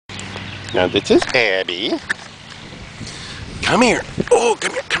Now this is Abby. Come here. Oh,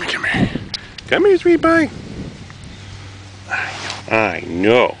 come here, come here, come here. Come here, sweet boy. I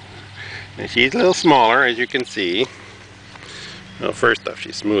know. Now she's a little smaller, as you can see. Well, first off,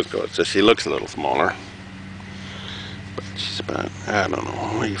 she's Smoothcoat, so she looks a little smaller. But she's about, I don't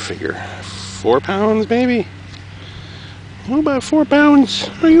know, what do you figure? 4 pounds, maybe? You about 4 pounds?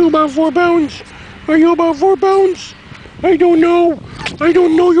 Are you about 4 pounds? Are you about 4 pounds? I don't know. I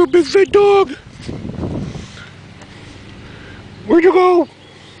don't know, you're a big fat dog. Where'd you go?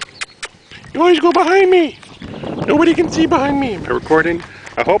 You always go behind me. Nobody can see behind me. Am I recording?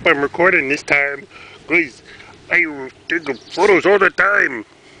 I hope I'm recording this time. Please, I take photos all the time.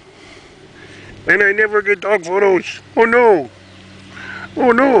 And I never get dog photos. Oh no.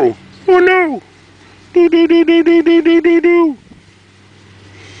 Oh no. Oh no. Do do do do do do do do do.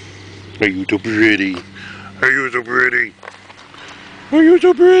 Are you so pretty? Are you so pretty? Are you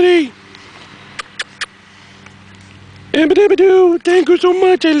so pretty? Abba-dabba-doo, thank you so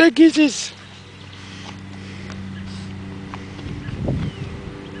much, I like kisses.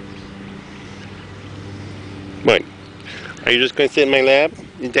 What? Are you just going to sit in my lap?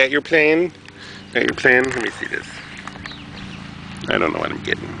 Is that your plan? Is that your plan? Let me see this. I don't know what I'm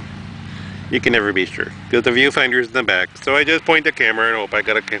getting. You can never be sure, because the viewfinder's in the back. So I just point the camera and hope I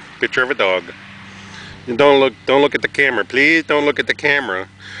got a picture of a dog. And don't look at the camera. Please don't look at the camera.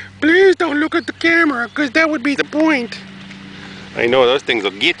 Please don't look at the camera, because that would be the point. I know those things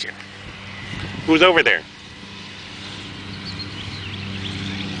will get you. Who's over there?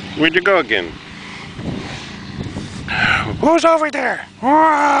 Where'd you go again? Who's over there?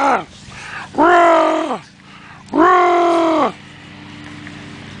 Rah! Rah! Rah!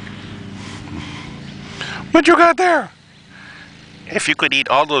 What you got there? If you could eat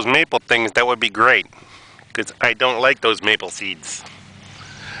all those maple things, that would be great. Because I don't like those maple seeds.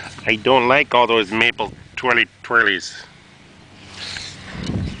 I don't like all those maple twirlies.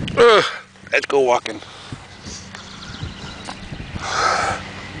 Ugh, let's go walking.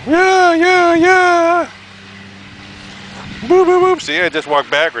 Yeah, yeah, yeah. Boop, boop, boop. See, I just walked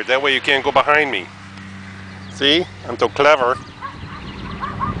backwards. That way you can't go behind me. See? I'm so clever.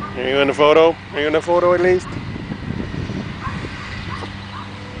 Are you in the photo? Are you in the photo at least?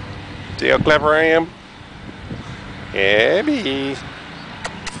 See how clever I am? Abby.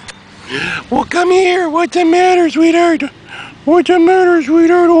 Well, come here. What's the matter, sweetheart? What's the matter,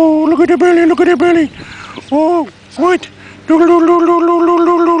 sweetheart? Oh, look at the belly. Look at the belly. Oh, what?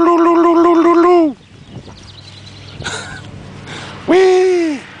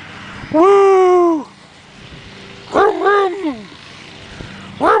 Wee! Woo! Vroom, vroom!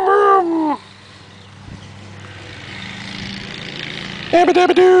 Vroom, vroom!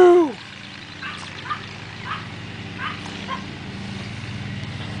 Abba-dabba-doo!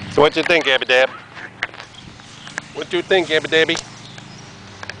 So what you think, Abby-dab? What do you think, Abby-dabby?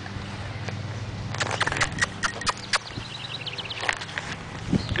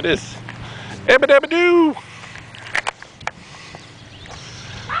 Look at this. Abba-dabba-doo!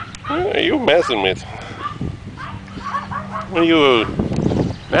 What are you messing with? What are you...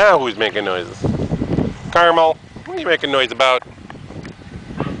 Now who's making noises? Caramel, what are you making noise about?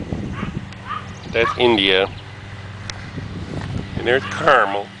 That's India. And there's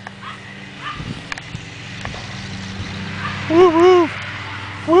Caramel. Woo woo!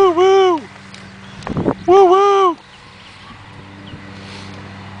 Woo woo! Woo woo!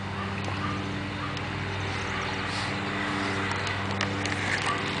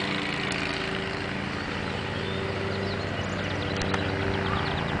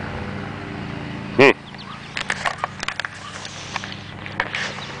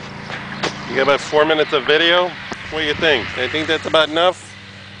 You got about 4 minutes of video? What do you think? I think that's about enough.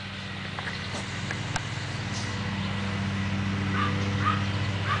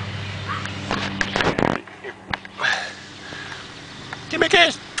 Give me a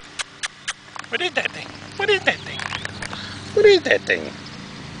kiss. What is that thing? What is that thing? What is that thing?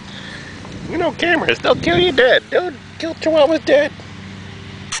 You know cameras, they'll kill you dead. They'll kill Chihuahuas dead.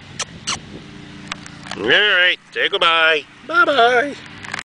 Alright, say goodbye. Bye-bye.